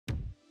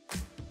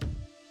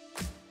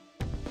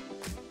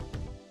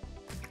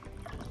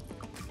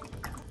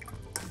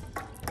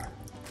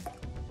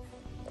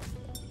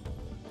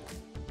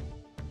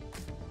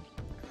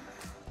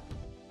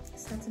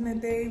starting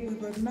a day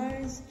with a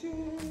nice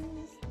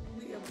juice.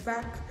 We are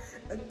back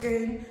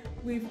again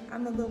with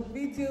another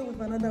video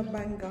with another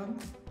banger.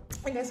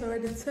 I guess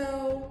already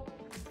tell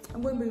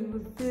I'm going to be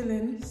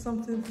revealing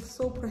something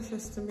so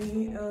precious to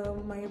me,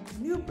 my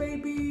new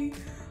baby.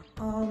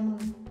 I'm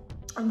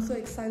so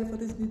excited for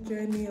this new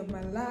journey of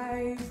my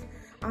life.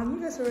 And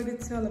you guys already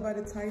tell about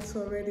the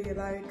title already,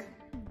 like,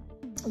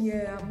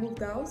 yeah, I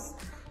moved house,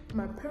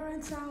 my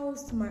parents'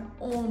 house to my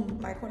own,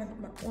 like my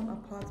own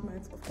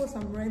apartment. Of course,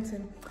 I'm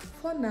renting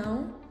for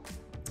now,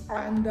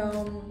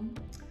 and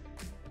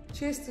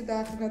cheers to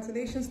that.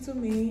 Congratulations to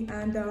me.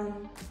 And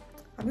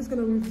I'm just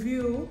gonna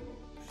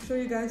show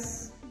you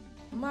guys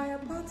my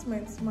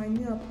apartment, my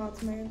new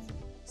apartment.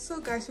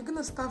 So guys, we're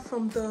gonna start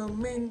from the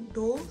main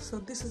door. So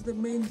this is the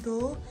main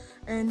door,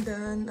 and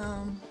then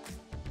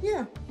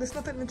yeah, there's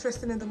nothing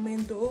interesting in the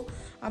main door.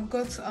 I've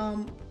got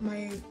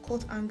my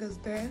coat hangers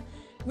there,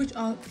 which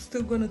I'm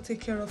still going to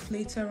take care of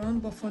later on,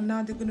 but for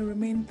now they're going to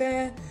remain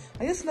there.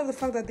 I just love the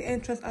fact that the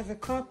entrance has a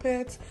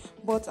carpet,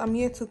 but I'm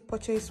here to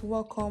purchase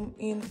welcome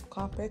in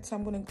carpet, so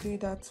I'm going to do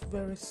that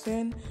very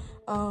soon.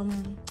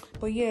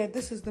 But yeah,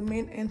 this is the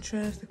main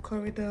entrance, the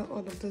corridor, all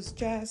of those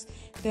jazz.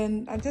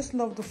 Then I just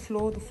love the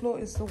floor. The floor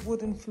is a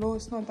wooden floor.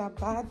 It's not that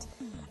bad.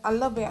 I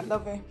love it. I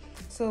love it.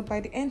 So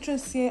by the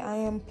entrance here, I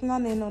am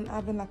planning on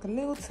having like a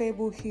little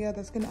table here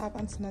that's going to have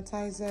hand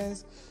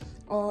sanitizers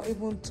or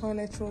even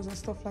toilet rolls and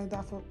stuff like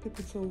that for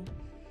people to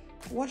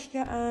wash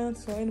their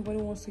hands, or anybody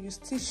wants to use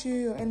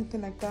tissue or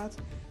anything like that.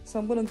 So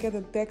I'm going to get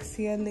the decks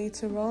here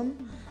later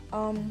on.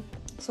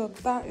 So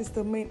that is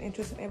the main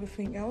entrance and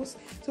everything else.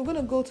 So we're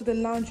going to go to the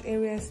lounge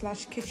area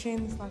slash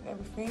kitchen slash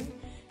everything.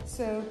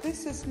 So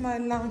this is my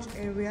lounge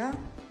area.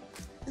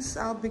 This is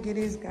how big it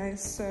is,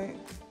 guys. So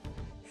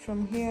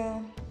from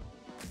here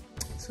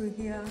to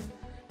here.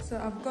 So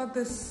I've got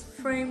this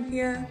frame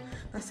here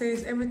that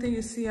says everything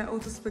you see at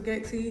Auto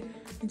Spaghetti,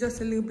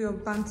 just a little bit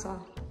of banter.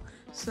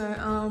 So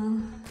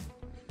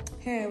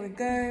here we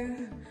go.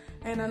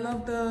 And I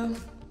love the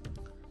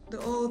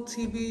old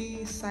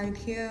TV side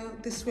here.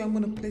 This way I'm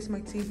going to place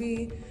my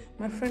TV.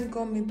 My friend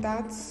got me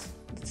that,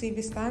 the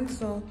TV stand.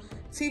 So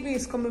TV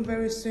is coming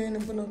very soon.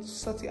 I'm going to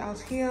sort it out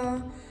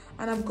here.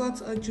 And I've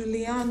got a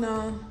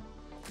Juliana,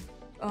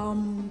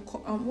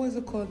 what is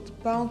it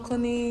called?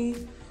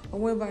 Balcony, or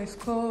whatever it's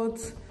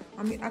called.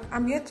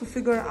 I'm yet to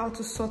figure out how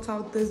to sort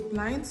out these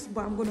blinds,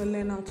 but I'm going to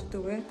learn how to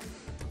do it.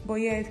 But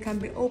yeah, it can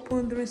be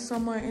open during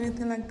summer,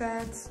 anything like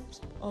that.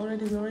 We're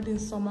already in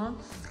summer.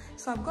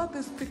 So I've got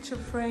this picture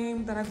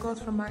frame that I got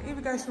from if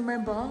you guys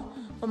remember,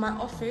 from my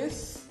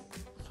office,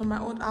 from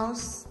my old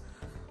house,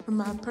 from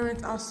my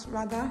parents' house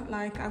rather.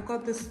 Like, I've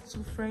got this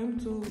frame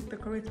to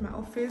decorate my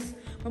office.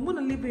 I'm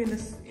gonna leave it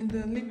in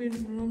the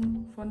living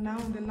room for now,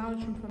 in the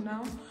lounge room for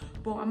now.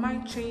 But I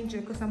might change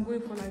it because I'm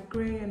going for like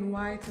grey and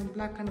white and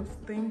black kind of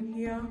thing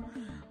here,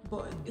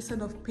 but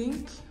instead of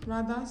pink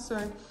rather. So,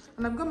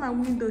 and I've got my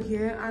window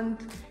here, and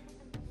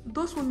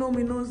those who know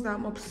me knows that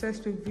I'm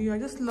obsessed with view. I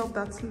just love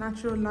that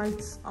natural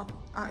lights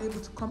are able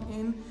to come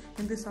in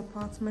this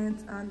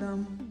apartment, and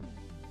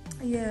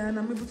yeah, and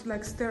I'm able to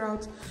like stare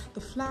out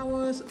the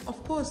flowers.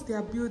 Of course they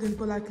are building,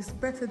 but like it's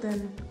better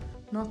than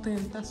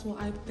nothing. That's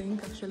what I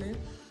think actually.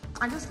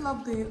 I just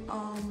love the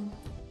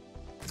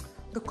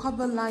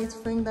cover light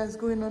thing that's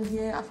going on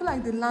here. I feel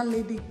like the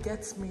landlady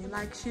gets me.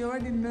 Like, she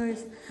already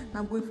knows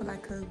I'm going for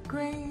like a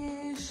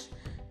grayish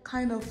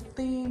kind of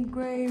theme,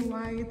 gray,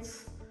 white.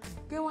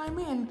 Get what I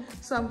mean?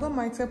 So I've got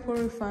my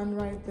temporary fan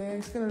right there.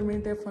 It's gonna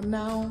remain there for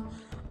now.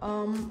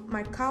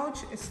 My couch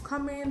is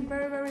coming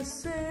very, very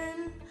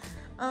soon.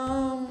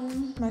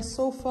 My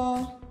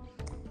sofa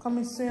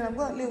coming soon. I've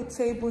got a little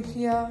table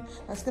here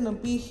that's gonna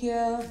be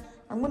here.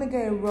 I'm gonna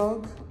get a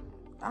rug.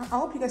 I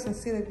hope you guys can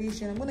see the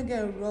vision. I'm gonna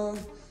get a rug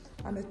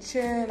and a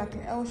chair, like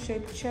an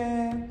L-shaped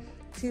chair.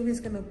 TV is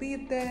gonna be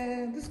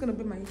there. This is gonna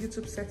be my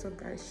YouTube setup,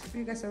 guys.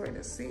 You guys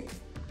already see.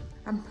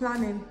 I'm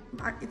planning.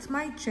 It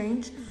might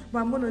change, but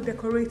I'm gonna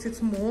decorate it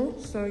more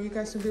so you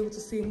guys will be able to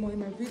see it more in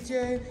my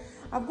video.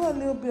 I've got a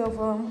little bit of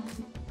a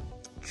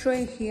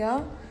tray here.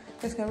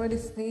 You guys can already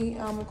see.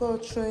 I've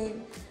got a tray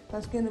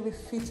that's going to be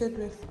fitted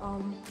with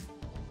I'm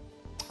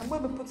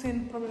going to be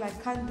putting probably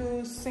like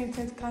candles,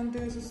 scented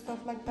candles and stuff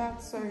like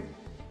that. So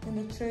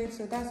in the tray,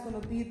 so that's going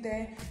to be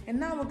there. And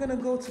now we're going to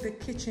go to the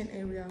kitchen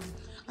area.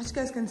 As you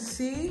guys can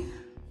see,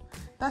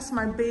 that's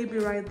my baby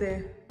right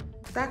there.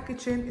 That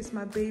kitchen is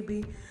my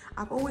baby.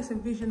 I've always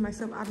envisioned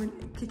myself having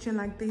a kitchen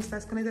like this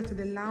that's connected to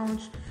the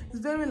lounge. It's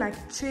very like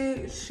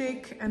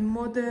chic and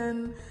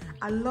modern.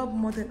 I love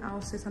modern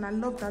houses, and I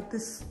love that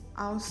this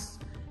house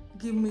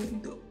give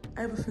me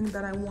everything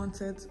that I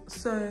wanted.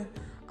 So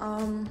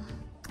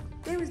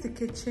here is the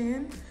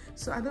kitchen.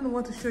 So I don't know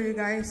what to show you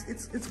guys.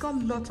 It's got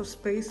lots of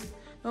space,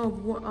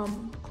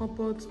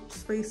 cupboard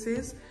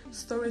spaces,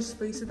 storage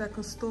spaces that I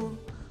can store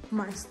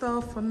my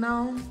stuff for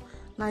now.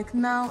 Like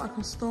now I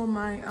can store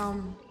my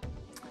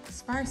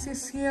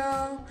spices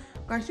here.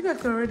 Guys, you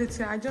guys can already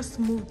tell I just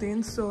moved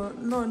in, so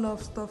not a lot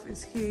of stuff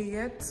is here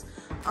yet.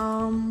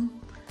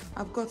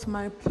 I've got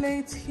my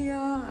plate here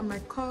and my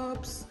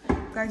cups.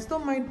 guys,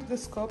 don't mind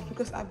this cup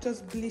because I've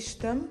just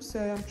bleached them, so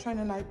I'm trying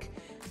to like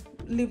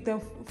leave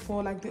them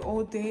for like the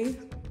whole day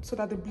so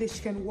that the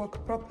bleach can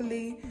work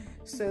properly.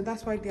 So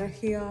that's why they're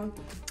here.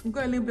 I've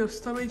got a little bit of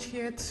storage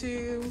here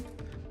too,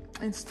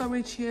 and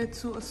storage here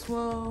too as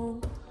well.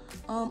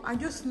 I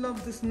just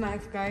love this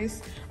knife,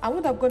 guys. I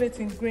would have got it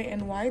in gray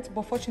and white,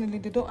 but fortunately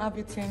they don't have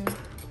it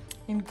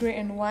in gray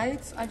and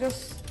white. I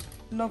just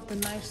love the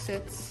knife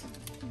sets.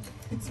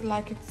 It's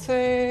like it's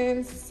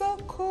so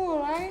cool,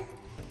 right?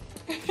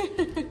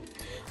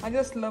 I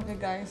just love it,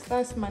 guys.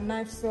 That's my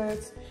knife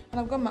set, and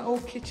I've got my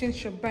old kitchen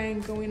shebang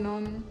going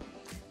on.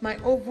 My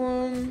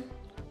oven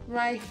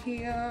right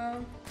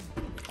here.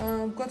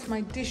 I've got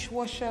my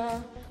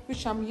dishwasher,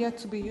 which I'm yet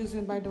to be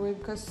using, by the way,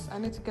 because I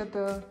need to get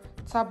the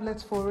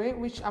tablet for it,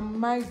 which I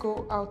might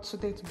go out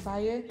today to buy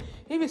it.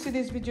 If you see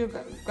this video,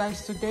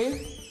 guys,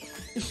 today,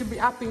 you should be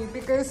happy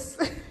because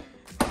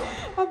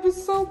I've been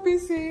so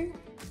busy.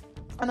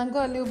 And I've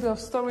got a little bit of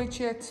storage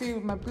here too,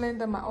 with my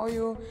blender, my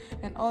oil,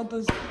 and all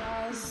those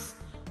jars.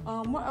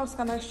 What else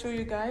can I show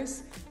you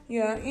guys?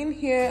 Yeah, in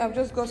here I've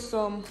just got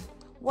some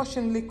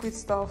washing liquid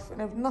stuff,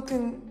 and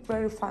nothing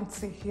very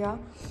fancy here.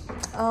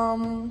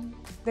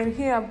 Then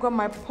here I've got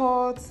my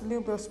pots, a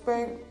little bit of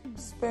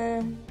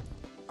spare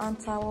hand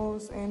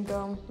towels, and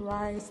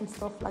rice and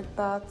stuff like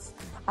that.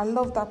 I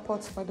love that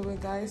pot, by the way,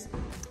 guys.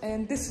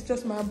 And this is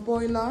just my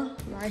boiler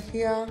right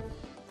here.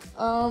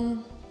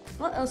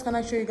 What else can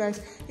I show you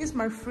guys? It's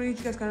my fridge.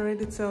 You guys can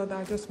already tell that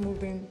I just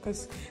moved in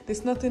because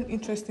there's nothing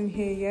interesting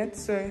here yet.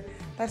 So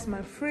that's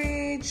my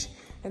fridge,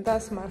 and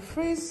that's my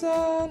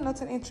freezer.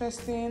 Nothing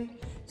interesting.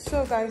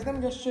 So guys, let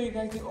me just show you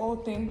guys the whole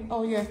thing.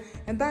 Oh yeah,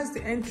 and that's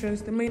the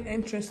entrance, the main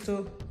entrance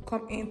to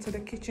come into the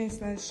kitchen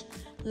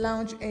 /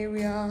 lounge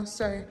area.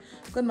 So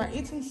I've got my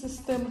eating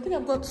system. I think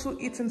I've got 2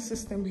 eating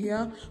systems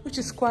here, which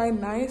is quite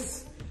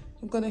nice.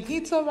 I've got a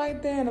heater right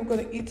there, and I've got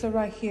a heater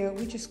right here,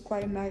 which is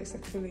quite nice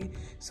actually.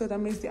 So that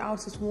means the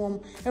house is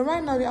warm. And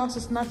right now the house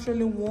is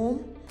naturally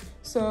warm,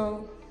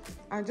 so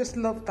I just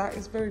love that.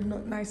 It's very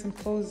nice and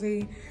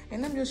cozy.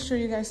 And let me just show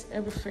you guys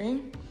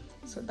everything.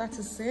 So that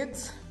is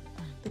it,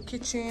 the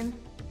kitchen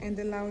and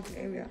the lounge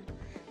area.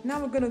 Now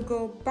we're gonna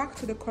go back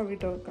to the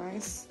corridor,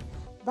 guys.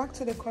 Back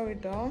to the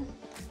corridor.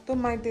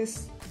 Don't mind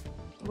this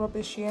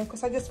rubbish here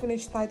because I just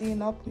finished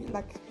tidying up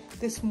like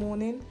this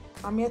morning.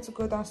 I'm here to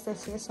go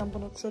downstairs here, so I'm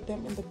gonna throw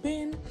them in the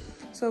bin.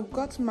 So I've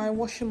got my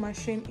washing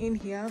machine in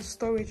here,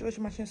 storage,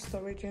 washing machine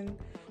storage, and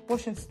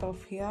washing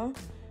stuff here.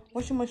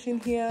 Washing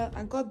machine here.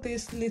 I got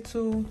this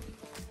little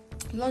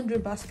laundry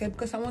basket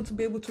because I want to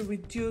be able to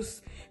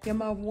reduce the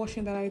amount of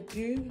washing that I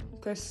do,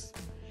 because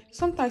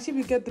sometimes if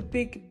you get the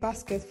big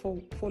basket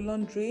for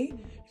laundry,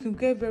 you can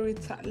get very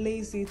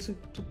lazy to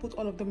put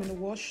all of them in the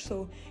wash.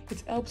 So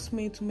it helps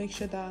me to make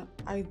sure that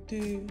I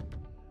do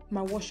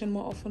my washing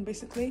more often,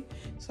 basically.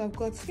 So I've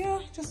got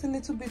just a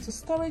little bit of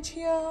storage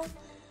here.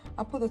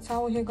 I put the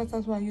towel here because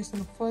that's what I used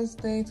on the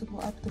first day to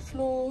put up the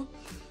floor,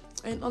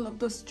 and all of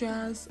those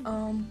jars.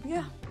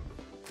 Yeah,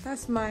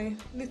 that's my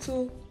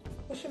little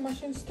washing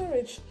machine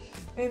storage.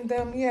 And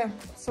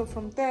so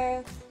from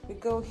there we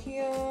go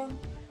here.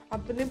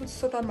 I've been able to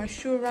sort out my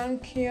shoe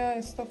rack here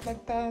and stuff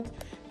like that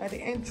by the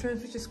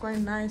entrance, which is quite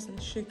nice and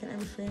chic and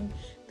everything.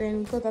 Then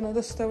we've got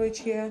another storage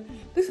here.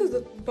 This is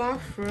the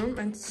bathroom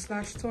and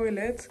 /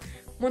 toilet.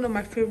 One of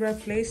my favorite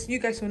places. You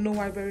guys will know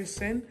why very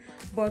soon.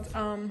 But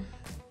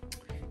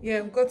yeah,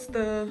 we've got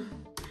the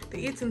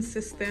eating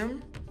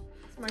system,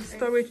 my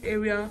storage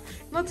area.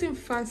 Nothing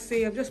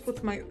fancy. I've just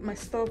put my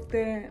stuff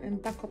there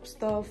and backup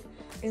stuff.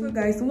 And so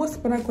guys, the most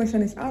important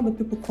question is, how do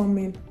people come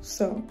in?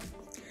 So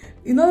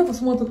in order for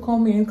someone to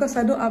come in, because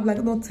I don't have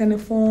like no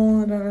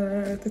telephone,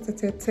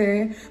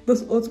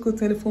 those old school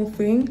telephone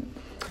thing.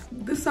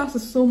 This house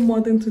is so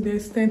modern to the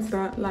extent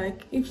that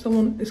like if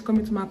someone is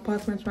coming to my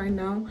apartment right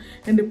now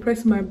and they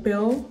press my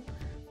bell,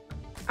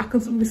 I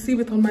can receive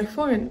it on my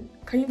phone.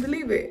 Can you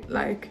believe it?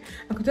 Like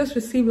I could just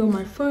receive it on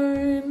my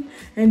phone,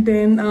 and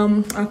then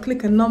I'll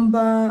click a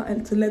number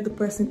and to let the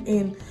person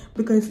in,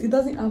 because it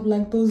doesn't have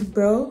like those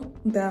bells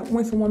that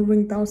when someone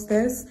rings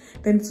downstairs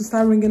then to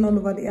start ringing all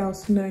over the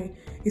house. No,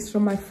 it's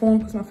from my phone,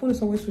 because my phone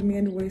is always with me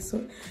anyway.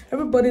 So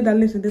everybody that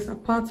lives in this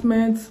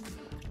apartment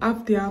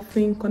have their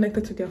thing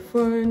connected to their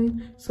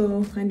phone,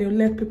 so and they'll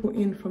let people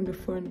in from the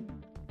phone.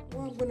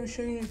 What I'm going to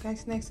show you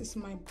guys next is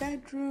my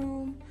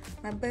bedroom.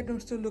 My bedroom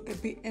still look a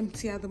bit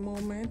empty at the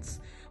moment,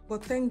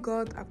 but thank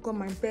God I've got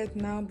my bed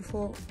now,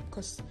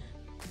 because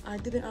I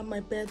didn't have my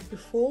bed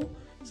before.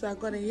 So I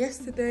got it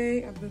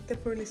yesterday. I've been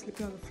temporarily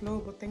sleeping on the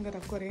floor, but thank God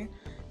I've got it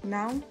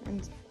now,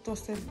 and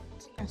dusted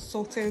and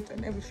salted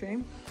and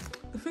everything.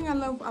 The thing I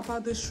love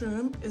about this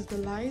room is the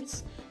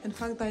lights, and the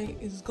fact that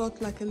it's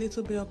got like a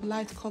little bit of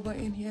light cover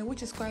in here,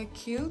 which is quite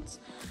cute.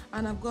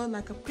 And I've got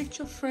like a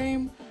picture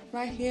frame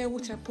right here,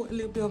 which I put a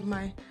little bit of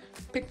my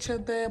picture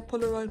there,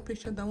 Polaroid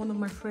picture that one of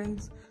my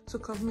friends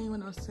took of me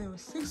when I was in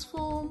sixth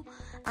form.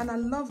 And I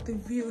love the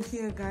view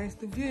here, guys.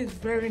 The view is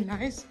very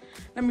nice.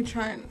 Let me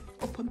try and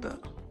open the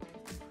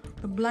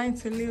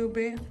blinds a little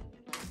bit.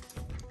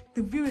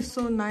 The view is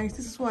so nice.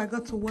 This is what I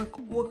got to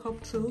wake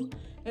up to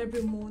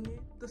every morning.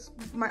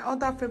 my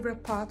other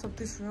favorite part of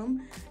this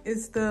room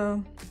is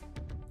the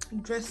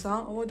dresser,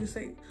 or what do you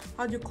say,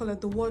 how do you call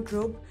it, the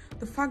wardrobe.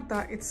 The fact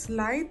that it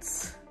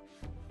slides,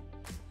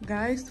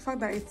 guys, the fact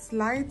that it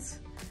slides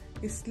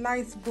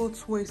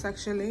both ways.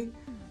 Actually,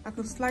 I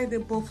can slide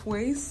it both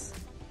ways.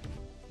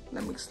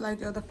 Let me slide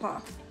the other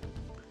part.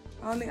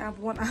 I only have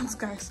one arm,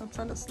 guys, so I'm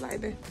trying to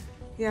slide it.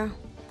 Yeah,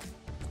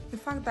 the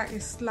fact that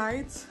it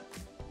slides,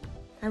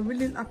 I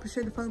really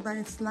appreciate the fact that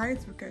it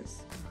slides,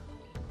 because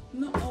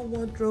not all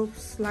wardrobe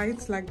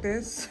slides like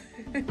this.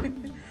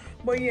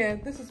 But yeah,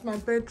 this is my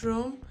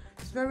bedroom.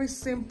 It's very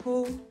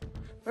simple,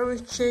 very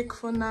chic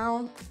for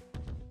now.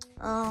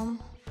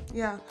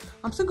 Yeah,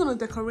 I'm still gonna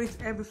decorate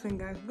everything,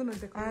 guys.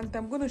 And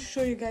I'm gonna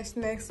show you guys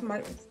next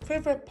my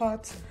favorite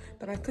part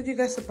that I told you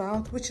guys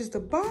about, which is the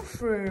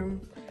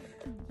bathroom.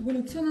 I'm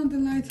gonna turn on the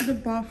light to the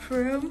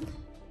bathroom.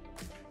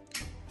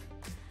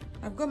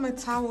 I've got my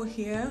towel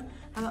here,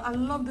 and I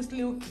love this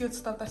little cute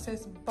stuff that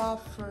says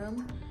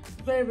bathroom.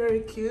 Very,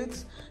 very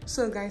cute.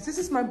 So guys, this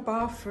is my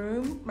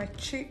bathroom, my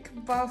chic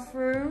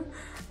bathroom.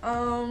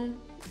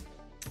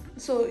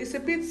 So it's a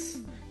bit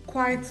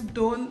quite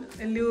dull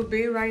a little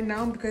bit right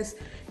now, because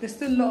there's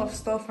still a lot of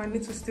stuff I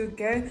need to still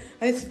get.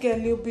 I need to get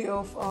a little bit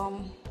of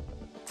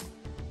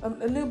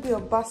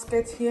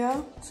basket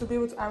here to be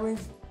able to arrange,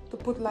 to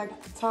put like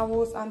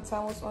towels and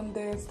towels on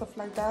there and stuff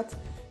like that,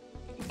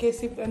 in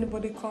case if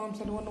anybody comes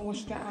and they want to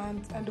wash their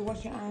hands, and they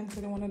wash their hands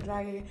and they want to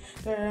dry it.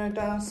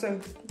 So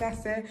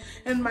that's it.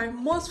 And my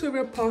most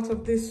favorite part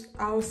of this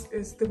house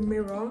is the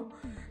mirror,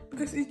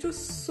 because it's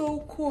just so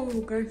cool,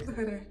 guys. Look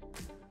at it.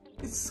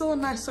 It's so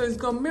nice. So it's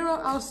got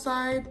mirror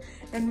outside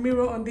and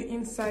mirror on the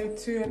inside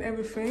too, and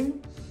everything.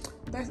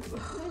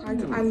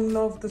 I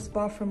love this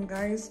bathroom,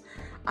 guys.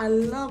 I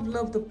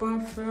love the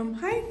bathroom.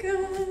 Hi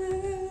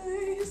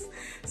guys.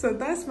 So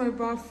that's my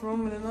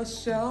bathroom in a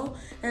nutshell.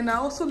 And I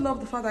also love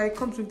the fact that it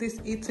comes with this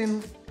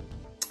eating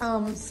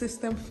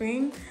system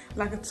thing,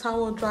 like a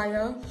towel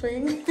dryer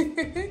thing.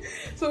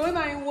 So when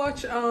I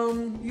watch other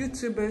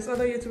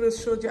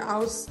YouTubers show their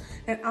house,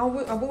 and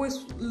I've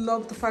always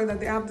loved the fact that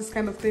they have this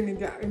kind of thing in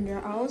their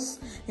house,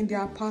 in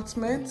their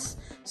apartments.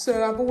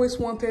 So I've always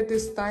wanted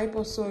this type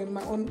also in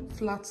my own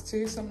flat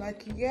too. So I'm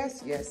like,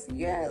 yes.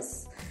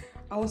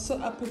 I was so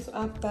happy to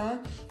have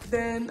that.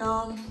 Then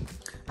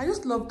I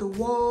just love the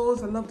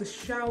walls. I love the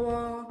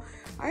shower.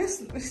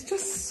 It's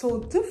just so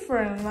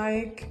different.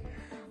 Like,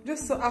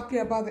 just so happy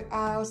about the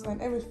house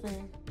and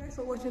everything. Thanks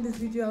for watching this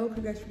video. I hope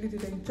you guys really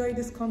did enjoy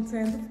this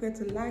content. Don't forget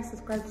to like,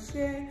 subscribe,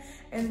 share,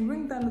 and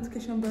ring that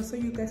notification bell so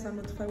you guys are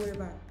notified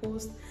whenever I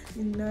post,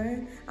 you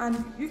know.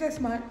 And you guys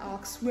might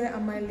ask, where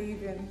am I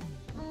living?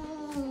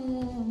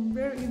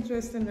 Very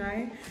interesting,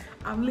 right?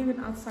 I'm living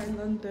outside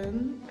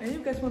London, and you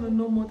guys want to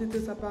know more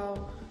details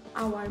about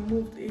how I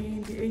moved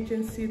in, the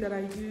agency that I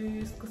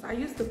used, because I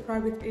used the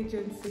private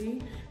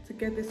agency to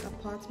get this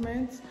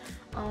apartment.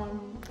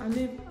 I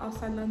live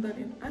outside London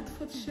in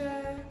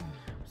Hertfordshire.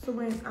 So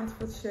we're in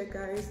Hertfordshire,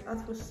 guys.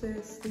 Hertfordshire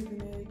is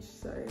sleeping age,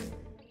 so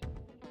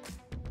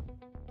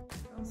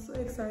I'm so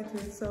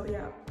excited. So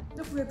yeah,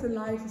 don't forget to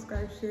like,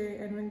 subscribe,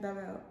 share, and ring that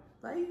bell.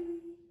 Bye.